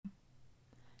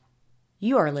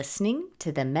You are listening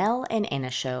to the Mel and Anna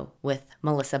Show with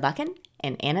Melissa Buchan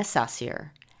and Anna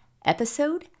Saucier,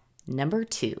 episode number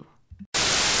 2.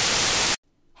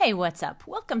 Hey, what's up?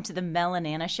 Welcome to the Mel and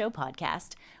Anna Show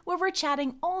podcast, where we're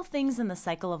chatting all things in the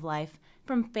cycle of life,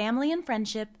 from family and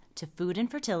friendship to food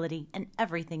and fertility and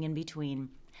everything in between.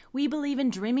 We believe in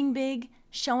dreaming big,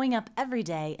 showing up every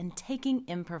day, and taking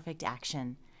imperfect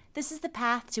action. This is the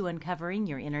path to uncovering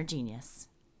your inner genius.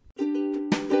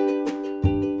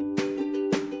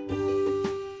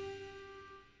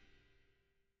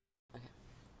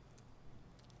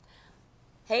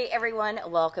 Hey everyone,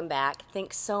 welcome back.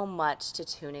 Thanks so much to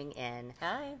tuning in.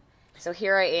 Hi. So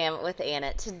here I am with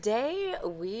Anna. Today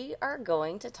we are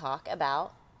going to talk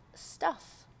about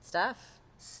stuff.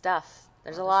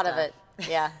 There's a lot of it.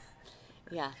 Yeah.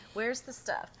 Yeah. Where's the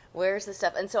stuff?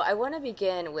 And so I want to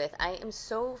begin with, I am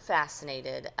so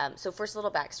fascinated. So first, a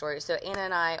little backstory. So Anna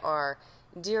and I are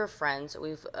dear friends.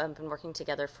 We've been working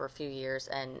together for a few years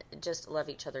and just love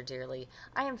each other dearly.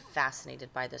 I am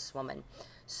fascinated by this woman.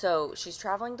 So she's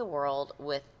traveling the world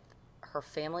with her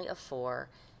family of 4,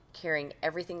 carrying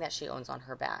everything that she owns on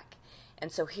her back.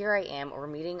 And so here I am, we're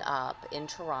meeting up in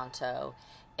Toronto,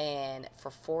 and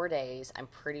for 4 days, I'm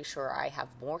pretty sure I have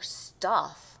more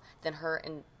stuff than her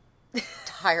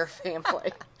entire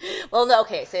family. Well, no,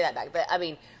 okay, say that back. But I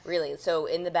mean, really, so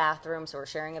in the bathroom, so we're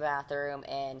sharing a bathroom,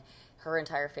 and her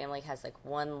entire family has like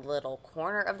one little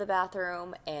corner of the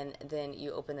bathroom, and then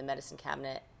you open the medicine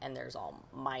cabinet and there's all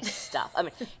my stuff. I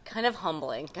mean, kind of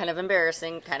humbling, kind of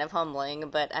embarrassing, kind of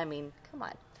humbling, but I mean, come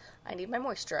on. I need my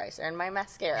moisturizer and my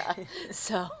mascara.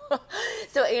 So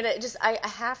Anna, just, I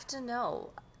have to know.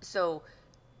 So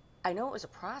I know it was a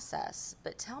process,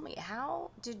 but tell me, how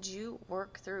did you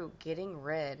work through getting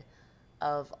rid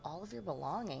of all of your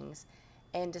belongings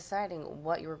and deciding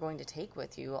what you were going to take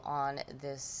with you on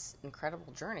this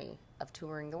incredible journey of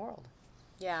touring the world?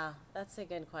 Yeah, that's a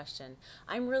good question.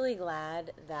 I'm really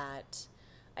glad that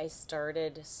I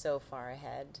started so far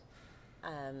ahead.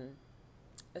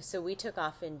 So we took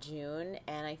off in June,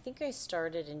 and I think I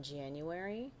started in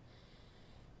January.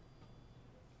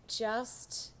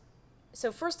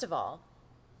 So first of all,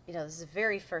 this is the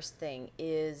very first thing,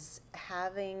 is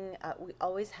having, we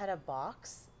always had a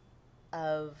box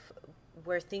of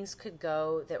where things could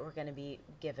go that were going to be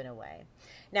given away.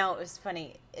 Now, it was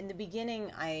funny. In the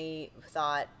beginning, I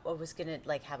thought I was going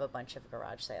to have a bunch of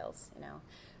garage sales,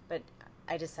 but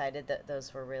I decided that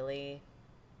those were really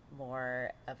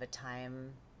more of a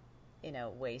time,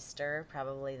 waster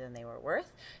probably than they were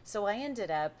worth. So I ended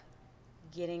up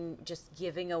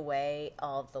giving away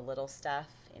all of the little stuff.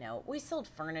 We sold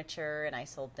furniture and I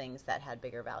sold things that had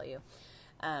bigger value.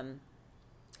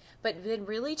 But then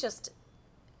really just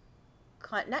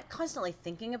not constantly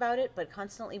thinking about it, but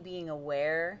constantly being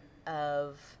aware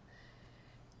of,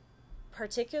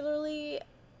 particularly,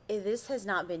 this has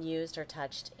not been used or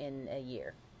touched in a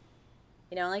year.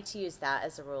 I like to use that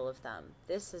as a rule of thumb.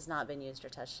 This has not been used or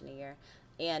touched in a year.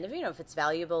 And if it's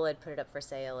valuable, I'd put it up for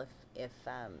sale. If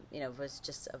it was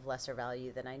just of lesser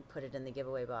value, then I'd put it in the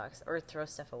giveaway box or throw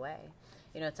stuff away.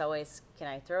 It's always, can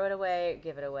I throw it away,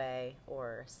 give it away,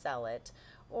 or sell it?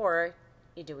 Or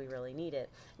do we really need it?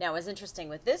 Now, what's interesting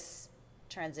with this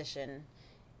transition,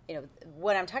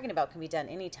 what I'm talking about can be done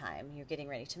anytime. You're getting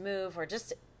ready to move, or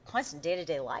just constant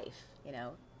day-to-day life.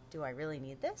 Do I really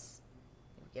need this?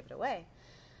 Give it away.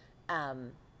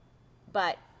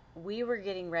 But we were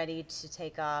getting ready to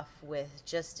take off with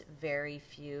just very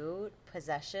few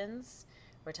possessions.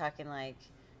 We're talking like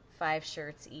 5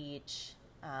 shirts each,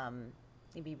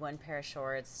 maybe 1 pair of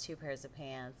shorts, 2 pairs of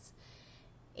pants,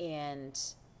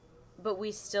 but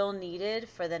we still needed,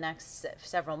 for the next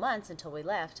several months until we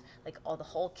left, the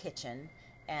whole kitchen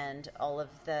and all of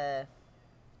the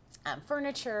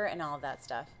furniture and all of that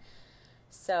stuff.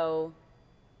 So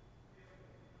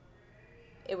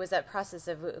it was that process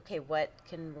of, okay, what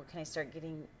can I start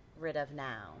getting rid of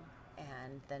now?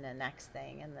 And then the next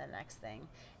thing and the next thing.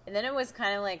 And then it was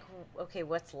kind of like, okay,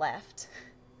 what's left?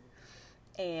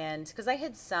 And because I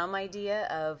had some idea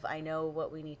of, I know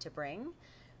what we need to bring,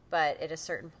 but at a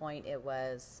certain point it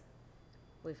was,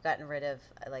 we've gotten rid of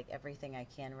everything I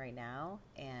can right now.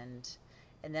 And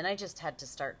then I just had to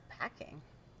start packing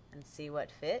and see what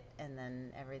fit, and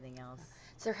then everything else.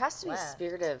 So there has to be a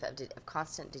spirit of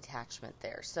constant detachment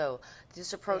there. So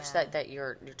this approach that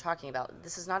you're talking about,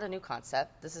 this is not a new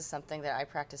concept. This is something that I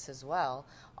practice as well.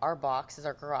 Our box is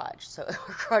our garage. So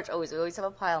our garage, we always have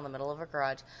a pile in the middle of our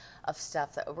garage of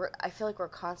stuff that I feel like we're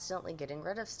constantly getting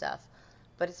rid of stuff.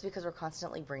 But it's because we're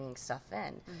constantly bringing stuff in.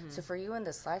 Mm-hmm. So for you in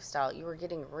this lifestyle, you were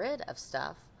getting rid of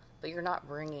stuff, but you're not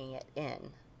bringing it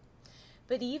in.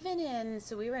 But even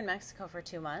so we were in Mexico for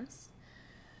 2 months.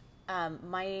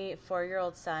 My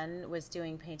 4-year-old son was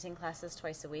doing painting classes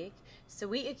twice a week, so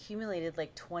we accumulated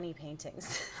like 20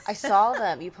 paintings. I saw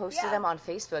them. You posted Yeah. them on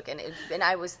Facebook, and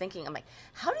I was thinking, I'm like,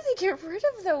 how do they get rid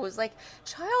of those? Like,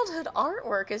 childhood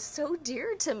artwork is so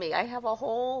dear to me. I have a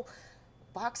whole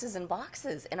boxes and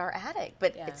boxes in our attic,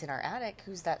 but Yeah. it's in our attic.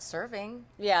 Who's that serving?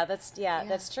 Yeah,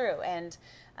 that's true. And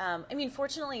I mean,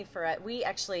 fortunately for us, we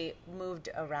actually moved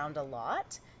around a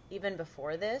lot even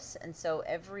before this, and so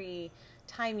every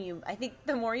time I think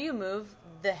the more you move,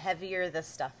 the heavier the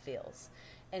stuff feels,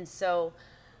 and so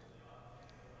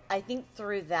I think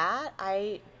through that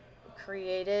I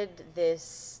created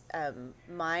this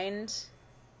mind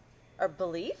or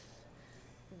belief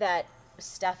that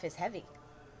stuff is heavy.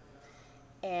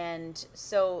 And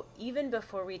so even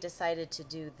before we decided to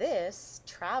do this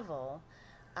travel,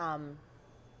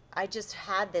 I just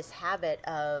had this habit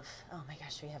of, oh my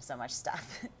gosh, we have so much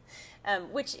stuff,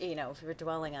 which, you know, if you're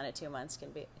dwelling on it too much can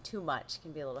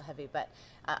be a little heavy. But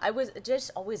I was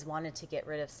just always wanted to get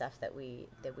rid of stuff that we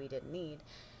didn't need.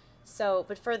 So,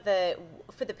 but for the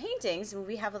paintings,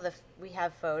 we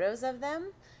have photos of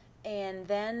them. And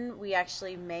then we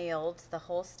actually mailed the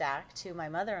whole stack to my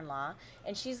mother-in-law,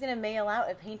 and she's going to mail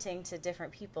out a painting to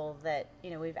different people that,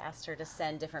 you know, we've asked her to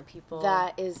send different people.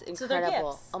 That is So they're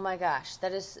incredible. gifts. Oh my gosh,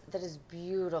 that is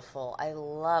beautiful. I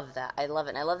love that. I love it.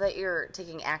 And I love that you're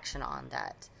taking action on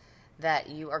that. That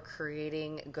you are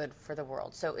creating good for the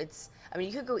world. So I mean,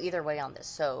 you could go either way on this.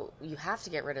 So you have to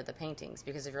get rid of the paintings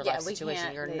because of your life situation.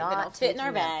 Can't. You're They not don't fit in taking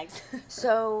our them. bags.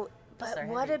 So, Plus but they're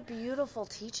what heavy. a beautiful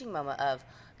teaching moment of,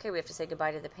 okay, we have to say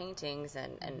goodbye to the paintings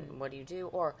and what do you do?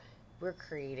 Or we're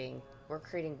creating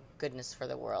goodness for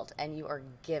the world, and you are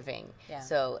giving. Yeah.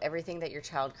 So everything that your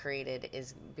child created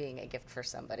is being a gift for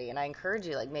somebody. And I encourage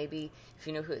you, like, maybe if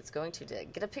you know who it's going to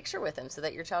get a picture with them so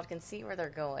that your child can see where they're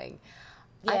going.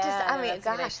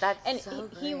 That's and so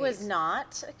he was great.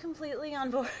 not completely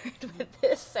on board with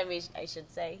this. I mean, I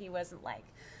should say he wasn't like,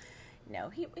 no,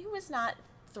 he was not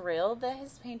thrilled that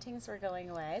his paintings were going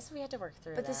away. So we had to work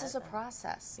through But that. this is a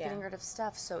process, Yeah. getting rid of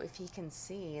stuff. So if he can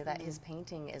see that his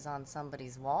painting is on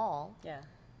somebody's wall, Yeah.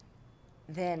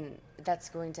 then that's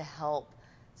going to help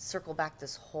circle back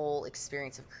this whole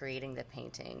experience of creating the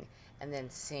painting and then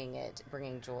seeing it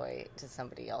bringing joy to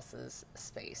somebody else's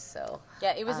space. So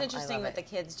Yeah, it was I interesting love with it.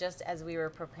 the kids, just as we were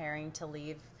preparing to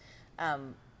leave,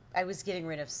 I was getting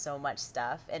rid of so much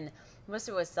stuff, and most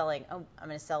of it was selling, oh, I'm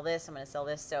going to sell this, I'm going to sell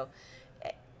this. So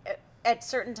at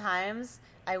certain times,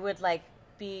 I would like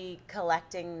be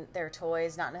collecting their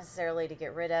toys, not necessarily to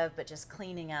get rid of, but just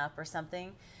cleaning up or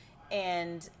something.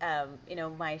 And, you know,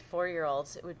 my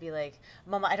 4-year-old would be like,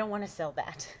 Mama, I don't want to sell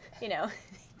that. You know,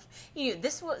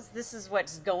 this is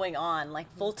what's going on,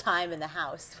 like full time in the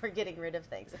house. We're getting rid of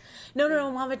things. No,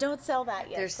 Mama, don't sell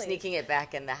that yet. They're please. sneaking it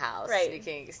back in the house. Right.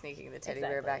 Sneaking the teddy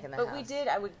bear back in the but house. we did.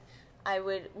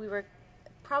 We were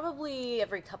probably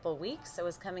every couple of weeks. I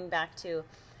was coming back to,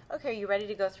 okay, are you ready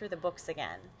to go through the books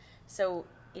again? So,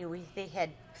 you know, they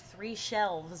had 3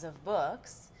 shelves of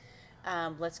books.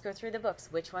 Let's go through the books.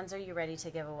 Which ones are you ready to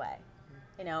give away?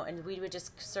 You know, and we would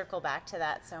just circle back to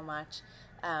that so much.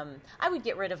 I would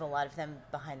get rid of a lot of them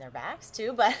behind their backs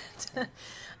too, but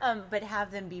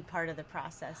have them be part of the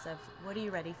process of, what are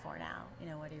you ready for now? You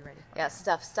know, what are you ready for? Yeah,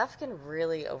 stuff can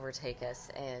really overtake us,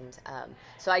 and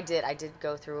so I did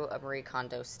go through a Marie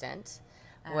Kondo stint.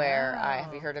 Where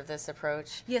have you heard of this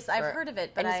approach? Yes, I've heard of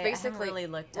it, but and it's I haven't really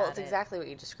looked well, at it's it. exactly what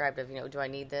you described. Of, you know, do I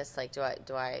need this? Like, do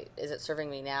I? Is it serving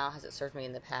me now? Has it served me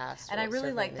in the past? And Will I it really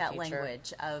serve me like in the that future?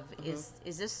 language of,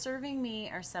 is this serving me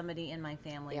or somebody in my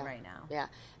family right now? Yeah,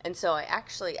 and so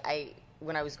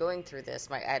when I was going through this,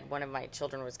 I had one of my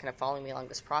children was kind of following me along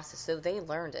this process, so they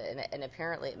learned it, and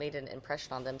apparently it made an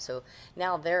impression on them. So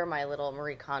now they're my little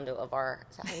Marie Kondo of our.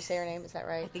 Is that how you say her name? Is that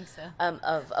right? I think so.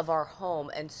 Of our home,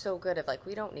 and so good of like,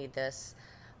 we don't need this.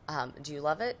 Do you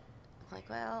love it? I'm like,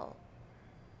 well,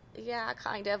 yeah,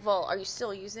 kind of. Well, are you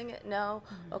still using it? No.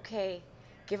 Mm-hmm. Okay,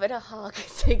 give it a hug,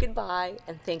 say goodbye,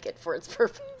 and thank it for its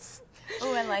purpose.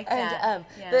 Oh, I like And that.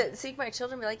 Yeah. but seeing my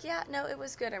children be like, yeah, no, it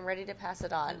was good. I'm ready to pass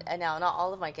it on. And now, not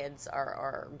all of my kids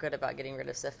are good about getting rid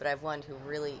of stuff, but I have one who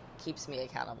really keeps me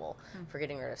accountable for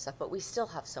getting rid of stuff. But we still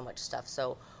have so much stuff.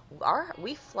 So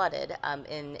we flooded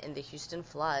in the Houston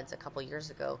floods a couple years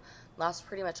ago. Lost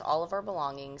pretty much all of our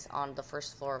belongings on the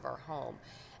first floor of our home.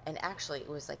 And actually, it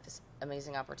was like this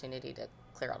amazing opportunity to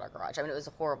clear out our garage. I mean, it was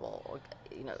a horrible,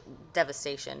 you know,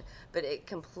 devastation, but it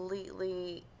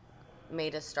completely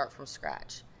made us start from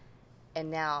scratch. And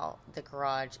now the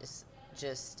garage is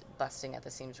just busting at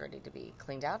the seams, ready to be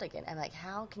cleaned out again. And like,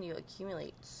 how can you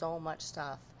accumulate so much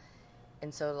stuff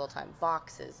and so little time.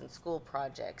 Boxes and school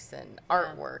projects and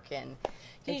artwork, and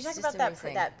Can you it's talk just about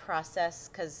amazing. that process?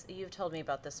 Because you've told me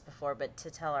about this before, but to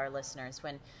tell our listeners,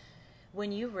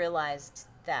 when you realized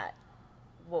that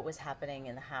what was happening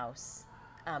in the house,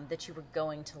 that you were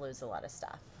going to lose a lot of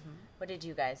stuff, what did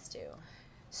you guys do?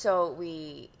 So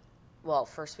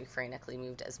first we frantically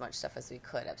moved as much stuff as we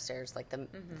could upstairs, like the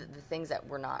things that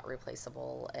were not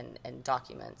replaceable and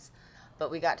documents. But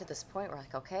we got to this point where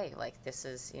like, okay, like this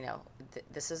is,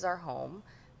 this is our home,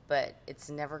 but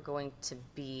it's never going to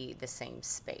be the same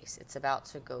space. It's about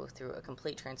to go through a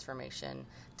complete transformation,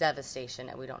 devastation,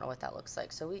 and we don't know what that looks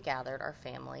like. So we gathered our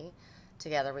family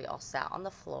together. We all sat on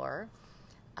the floor,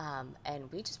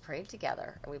 and we just prayed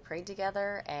together. We prayed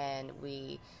together, and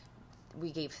we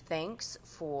gave thanks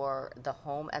for the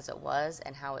home as it was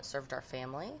and how it served our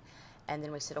family. And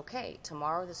then we said, okay,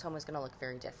 tomorrow this home is going to look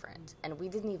very different. And we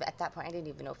didn't even, at that point, I didn't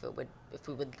even know if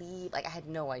we would leave. Like, I had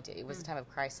no idea. It was a time of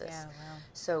crisis. Yeah, wow.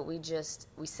 So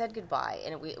we said goodbye.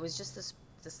 And it was just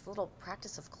this little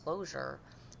practice of closure,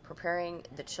 preparing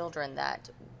the children that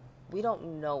we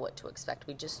don't know what to expect.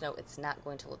 We just know it's not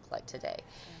going to look like today.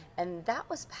 And that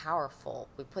was powerful.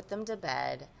 We put them to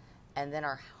bed, and then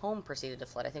our home proceeded to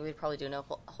flood. I think we'd probably do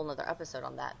a whole nother episode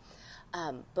on that.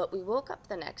 But we woke up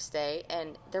the next day,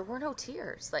 and there were no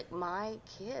tears. Like, my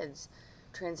kids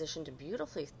transitioned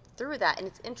beautifully through that. And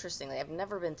it's interesting. Like, I've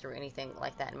never been through anything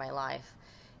like that in my life.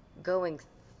 Going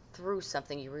through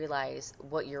something, you realize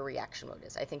what your reaction mode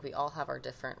is. I think we all have our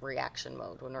different reaction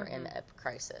mode when we're in a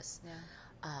crisis.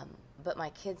 Yeah. But my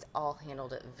kids all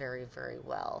handled it very, very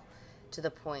well, to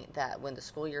the point that when the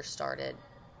school year started,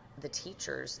 the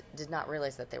teachers did not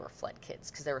realize that they were flood kids,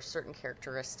 because there were certain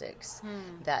characteristics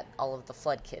that all of the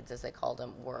flood kids, as they called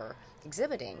them, were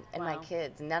exhibiting. And Wow.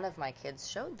 none of my kids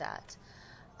showed that.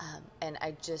 And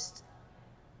I just,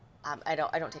 I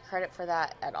don't take credit for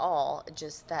that at all.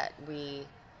 Just that we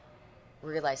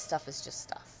realize stuff is just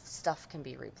stuff. Stuff can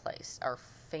be replaced. Our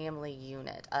family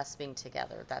unit, us being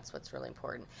together, that's what's really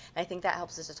important. And I think that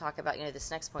helps us to talk about,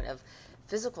 this next point of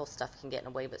physical stuff can get in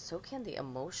the way, but so can the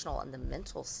emotional and the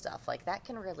mental stuff. Like, that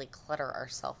can really clutter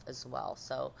ourselves as well.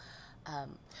 So,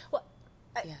 Well,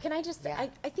 Yeah. can I just say, Yeah.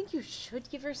 I think you should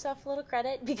give yourself a little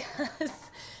credit, because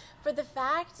for the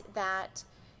fact that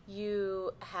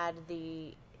you had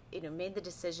made the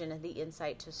decision and the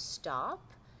insight to stop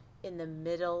in the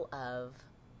middle of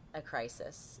a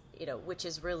crisis, which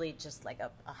is really just like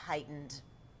a heightened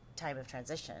time of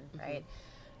transition, right?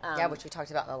 which we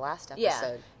talked about in the last episode.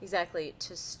 Yeah, exactly.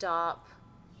 To stop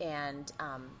and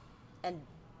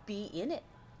be in it,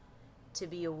 to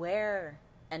be aware,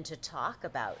 and to talk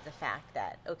about the fact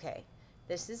that, okay,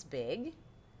 this is big,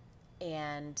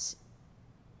 and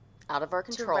Out of our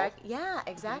to control. yeah,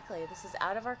 exactly. This is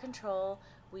out of our control.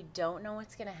 We don't know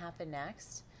what's going to happen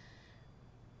next,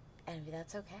 and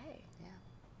that's okay.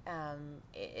 Yeah.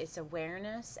 It's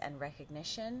awareness and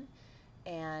recognition,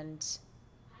 and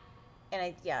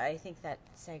I think that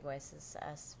segues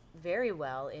us very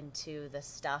well into the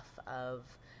stuff of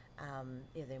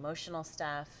the emotional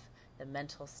stuff, the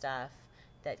mental stuff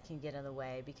that can get in the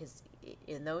way, because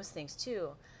in those things too,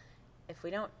 if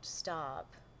we don't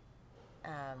stop,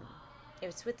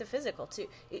 it's with the physical too.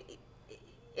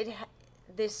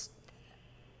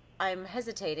 I'm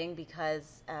hesitating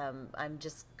because I'm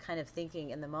just kind of thinking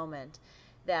in the moment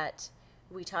that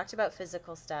we talked about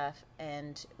physical stuff,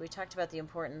 and we talked about the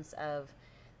importance of,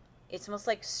 it's almost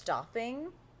like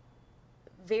stopping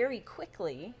very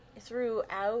quickly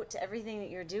throughout everything that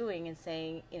you're doing and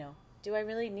saying, do I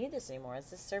really need this anymore? Is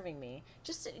this serving me?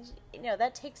 Just,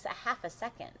 that takes a half a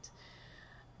second,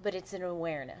 but it's an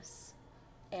awareness,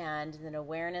 and an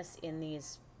awareness in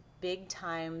these big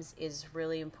times is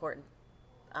really important.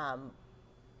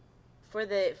 For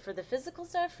the physical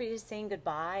stuff, for you saying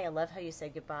goodbye. I love how you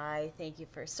said goodbye. Thank you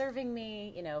for serving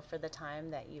me, for the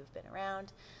time that you've been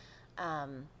around.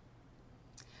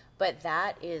 But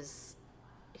that is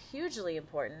hugely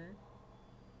important,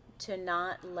 to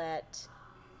not let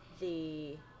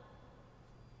the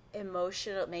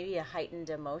emotional, maybe a heightened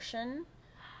emotion,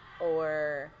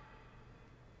 or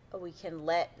we can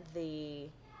let the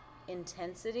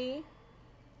intensity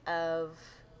of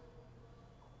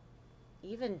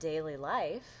even daily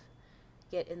life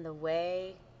get in the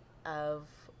way of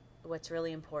what's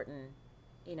really important,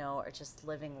 or just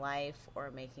living life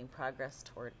or making progress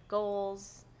toward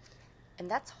goals. And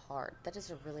that's hard. That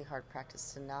is a really hard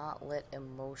practice, to not let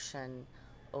emotion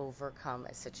overcome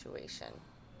a situation.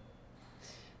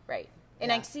 Right.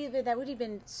 And I see that would have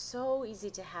been so easy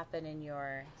to happen in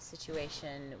your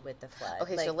situation with the flood.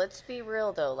 Okay, so let's be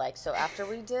real though. Like, so after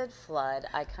we did flood,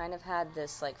 I kind of had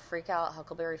this like freak out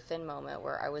Huckleberry Finn moment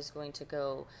where I was going to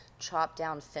go chop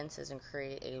down fences and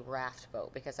create a raft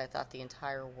boat because I thought the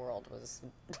entire world was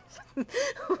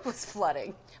was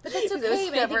flooding. But that's okay.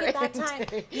 But I think at that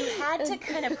time you had to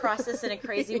kind of process in a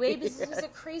crazy way because it was a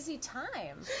crazy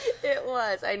time. It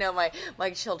was. I know my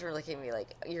children look at me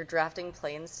like, you're drafting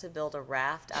plans to build a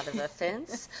raft out of a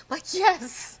fence? Like,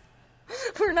 yes.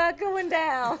 We're not going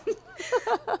down.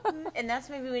 And that's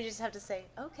maybe we just have to say,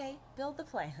 okay, build the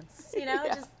plans. You know,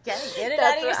 just get it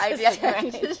that's out of your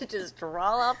system. Right? Just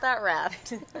draw out that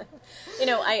raft. You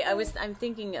know, I'm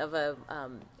thinking of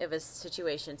a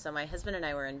situation. So my husband and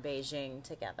I were in Beijing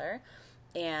together,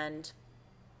 and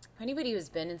anybody who's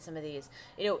been in some of these,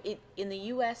 you know, in the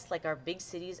U.S., like our big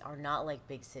cities are not like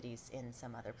big cities in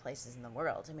some other places in the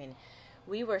world. I mean,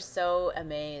 we were so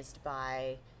amazed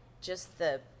by just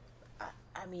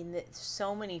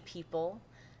so many people,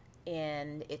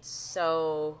 and it's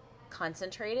so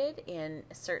concentrated in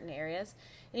certain areas.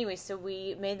 Anyway, so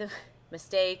we made the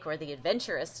mistake or the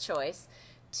adventurous choice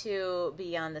to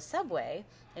be on the subway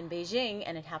in Beijing,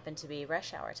 and it happened to be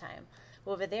rush hour time.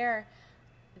 Well, over there,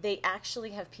 they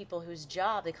actually have people whose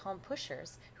job, they call them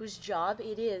pushers, whose job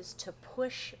it is to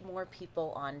push more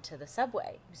people onto the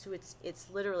subway. So it's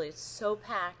literally, it's so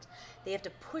packed, they have to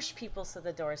push people so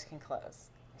the doors can close.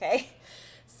 Okay?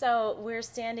 So we're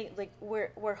standing, like,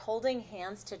 we're holding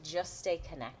hands to just stay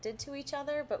connected to each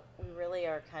other, but we really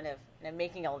are kind of, you know,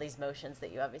 making all these motions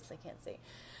that you obviously can't see.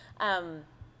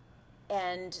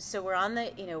 And so we're on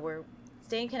the, you know, we're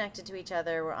staying connected to each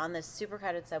other. We're on this super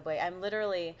crowded subway. I'm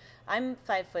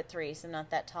 5'3", so I'm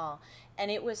not that tall. And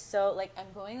it was so, like,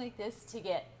 I'm going like this to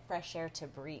get fresh air to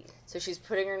breathe. So she's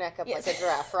putting her neck up Yes. like a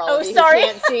giraffe for all of you sorry. who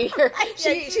can't see her.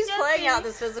 She's just playing see. out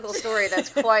this physical story that's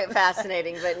quite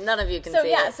fascinating, but none of you can So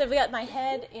see yeah, it. so we got my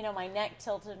head, you know, my neck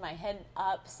tilted, my head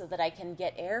up so that I can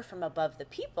get air from above the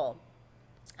people.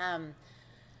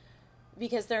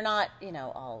 Because they're not, you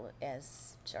know, all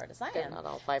as short as I They're am. not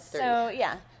all 5'3". So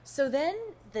yeah. So then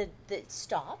it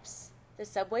stops, the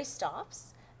subway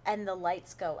stops, and the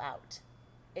lights go out.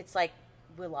 It's like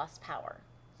we lost power,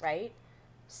 right?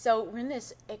 So we're in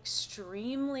this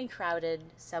extremely crowded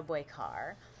subway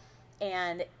car,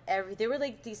 and there were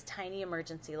like these tiny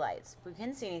emergency lights. We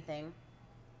couldn't see anything.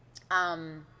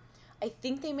 I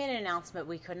think they made an announcement.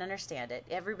 We couldn't understand it.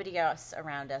 Everybody else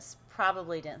around us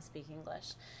probably didn't speak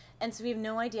English. And so we have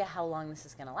no idea how long this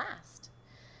is going to last.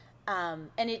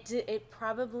 And it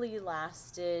probably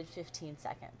lasted 15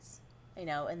 seconds, you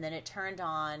know, and then it turned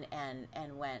on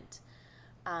and went.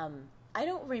 I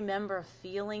don't remember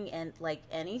feeling like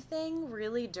anything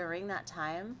really during that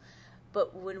time,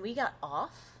 but when we got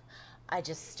off, I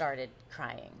just started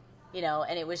crying, you know,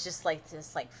 and it was just like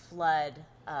this like flood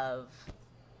of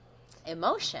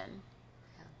emotion.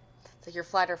 It's like your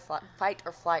fight or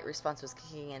flight response was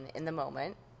kicking in the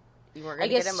moment. You weren't I going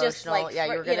to guess get emotional. just like,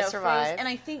 you were going to survive. Froze. And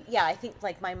I think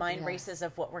like my mind races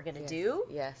of what we're going to do.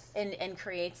 Yes. And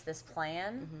creates this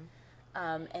plan.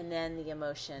 Mm-hmm. And then the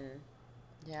emotion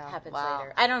happens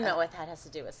later. I don't know what that has to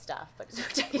do with stuff, but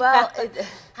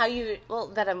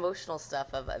that emotional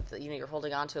stuff of you know, you're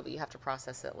holding on to it, but you have to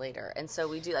process it later. And so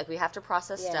we have to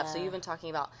process stuff. So you've been talking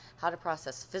about how to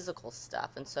process physical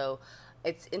stuff. And so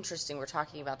it's interesting we're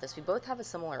talking about this. We both have a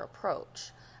similar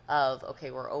approach of,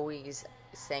 okay, we're always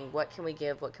saying, what can we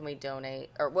give, what can we donate,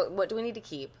 or what do we need to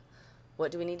keep,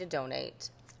 what do we need to donate,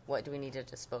 what do we need to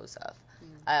dispose of.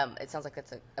 It sounds like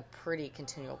it's a pretty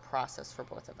continual process for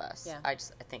both of us. Yeah. I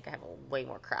think I have way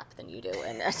more crap than you do,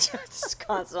 and it's just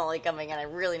constantly coming in. I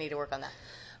really need to work on that.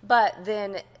 But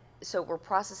then, so we're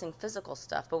processing physical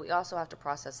stuff, but we also have to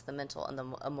process the mental and the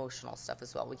emotional stuff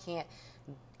as well. We can't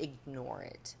ignore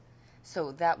it.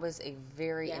 So that was a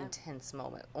very intense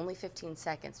moment. Only 15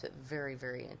 seconds, but very,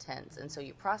 very intense. And so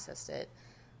you processed it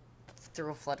through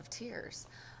a flood of tears.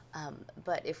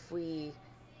 But if you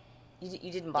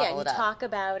didn't bottle it up. You talk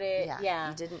about it. Yeah.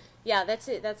 You didn't. Yeah, that's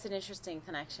it. That's an interesting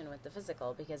connection with the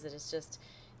physical because it is just,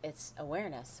 it's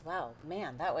awareness. Wow,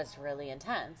 man, that was really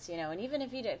intense. You know, and even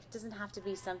if it doesn't have to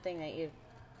be something that you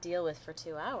deal with for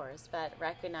 2 hours, but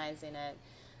recognizing it,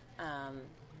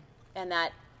 and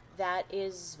that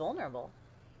is vulnerable.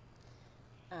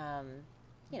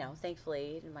 You know,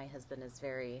 thankfully, my husband is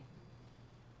very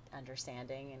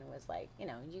understanding and was like, you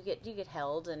know, you get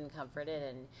held and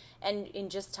comforted and in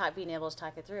just being able to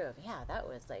talk it through of, yeah, that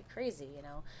was like crazy, you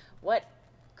know, what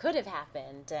could have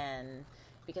happened, and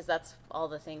because that's all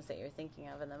the things that you're thinking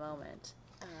of in the moment.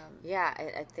 Yeah,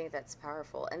 I think that's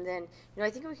powerful. And then, I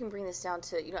think we can bring this down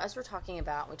to, as we talked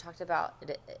about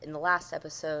it in the last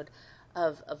episode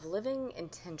of living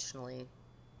intentionally.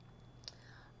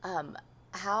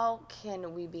 How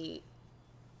can we be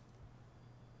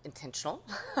intentional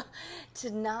to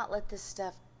not let this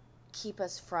stuff keep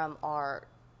us from our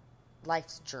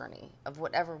life's journey of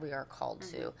whatever we are called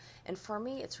to? And for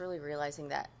me, it's really realizing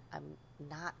that I'm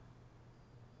not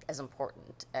as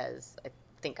important as I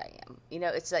think I am.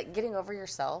 It's like getting over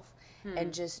yourself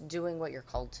and just doing what you're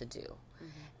called to do.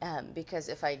 Because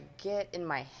if I get in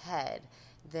my head,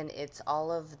 then it's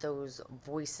all of those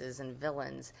voices and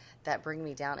villains that bring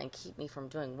me down and keep me from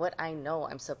doing what I know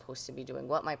I'm supposed to be doing,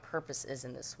 what my purpose is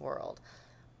in this world.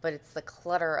 But it's the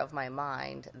clutter of my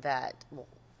mind that will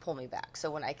pull me back. So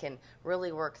when I can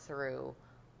really work through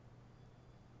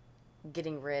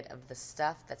getting rid of the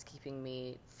stuff that's keeping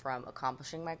me from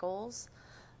accomplishing my goals,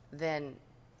 then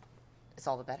it's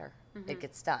all the better. It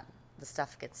gets done. The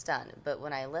stuff gets done. But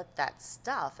when I let that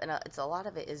stuff, and it's a lot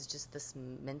of it is just this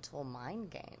mental mind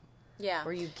game. Yeah.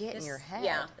 Where you get in your head.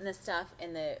 Yeah, and the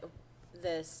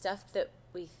stuff that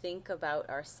we think about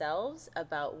ourselves,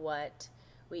 about what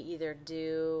we either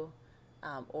do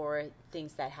or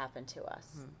things that happen to us.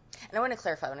 And I want to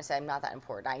clarify when I say I'm not that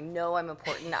important. I know I'm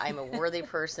important. I'm a worthy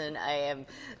person. I am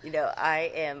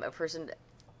a person,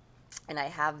 and I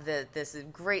have this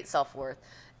great self-worth.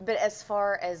 But as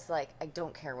far as, like, I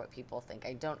don't care what people think.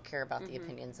 I don't care about the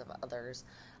opinions of others.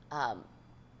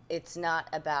 It's not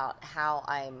about how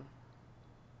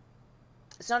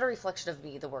it's not a reflection of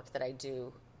me, the work that I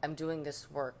do. I'm doing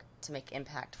this work to make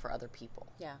impact for other people.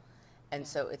 Yeah. And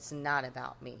so it's not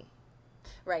about me.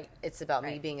 Right. It's about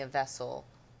me being a vessel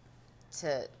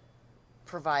to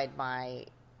provide my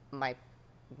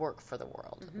work for the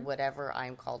world, whatever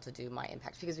I'm called to do, my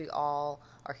impact. Because we all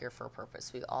are here for a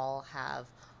purpose. We all have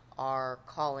our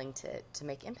calling to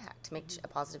make impact, to make a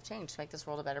positive change, to make this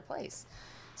world a better place.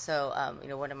 So,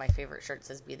 one of my favorite shirts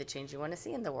says, "Be the change you want to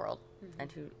see in the world."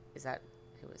 And who is that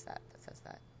that says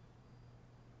that?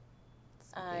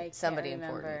 Somebody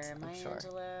important, I'm sure.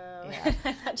 Yeah.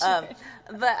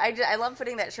 But I love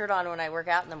putting that shirt on when I work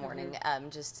out in the morning,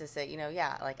 just to say,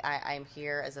 I'm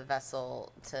here as a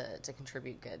vessel to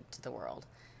contribute good to the world,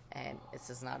 and it's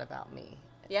just not about me.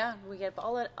 Yeah, we get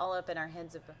all up in our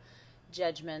heads of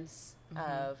judgments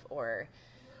of or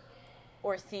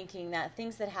thinking that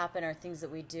things that happen or things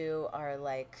that we do are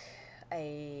like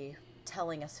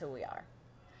telling us who we are.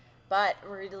 But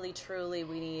really, truly,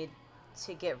 we need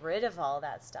to get rid of all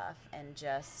that stuff and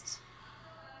just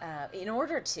in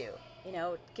order to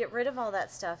get rid of all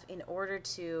that stuff in order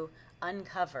to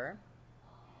uncover.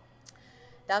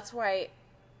 That's why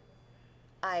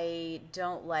I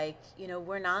don't like,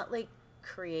 we're not like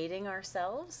creating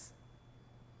ourselves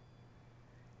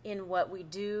in what we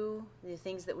do, the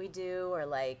things that we do, or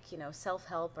like,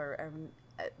 self-help or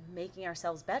making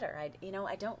ourselves better.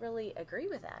 I don't really agree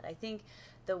with that. I think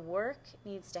the work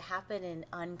needs to happen in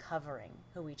uncovering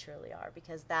who we truly are,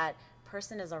 because that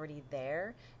person is already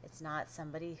there. It's not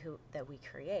somebody that we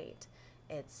create.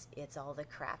 It's all the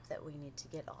crap that we need to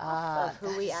get off of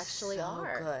who we actually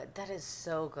are. Good. That is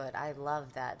so good. I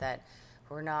love that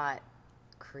we're not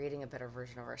creating a better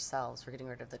version of ourselves. We're getting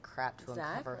rid of the crap to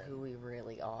uncover who we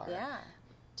really are. Yeah.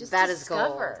 Just that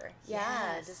discover. Is gold.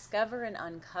 Yeah, yes. Discover and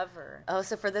uncover. Oh,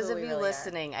 so for those of you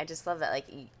listening, I just love that. Like,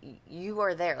 you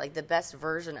are there. Like, the best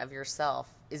version of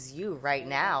yourself is you right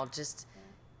now.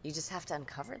 You just have to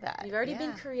uncover that. You've already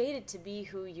been created to be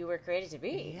who you were created to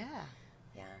be. Yeah.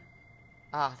 Yeah.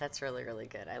 Oh, that's really, really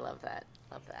good. I love that.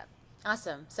 Love that.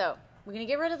 Awesome. So we're going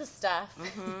to get rid of the stuff.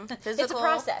 Physical, it's a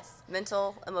process.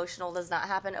 Mental, emotional does not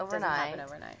happen overnight.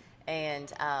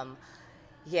 And,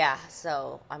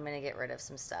 so I'm going to get rid of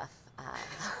some stuff.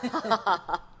 We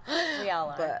all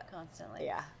are, constantly.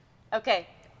 Yeah. Okay.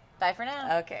 Bye for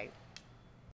now. Okay.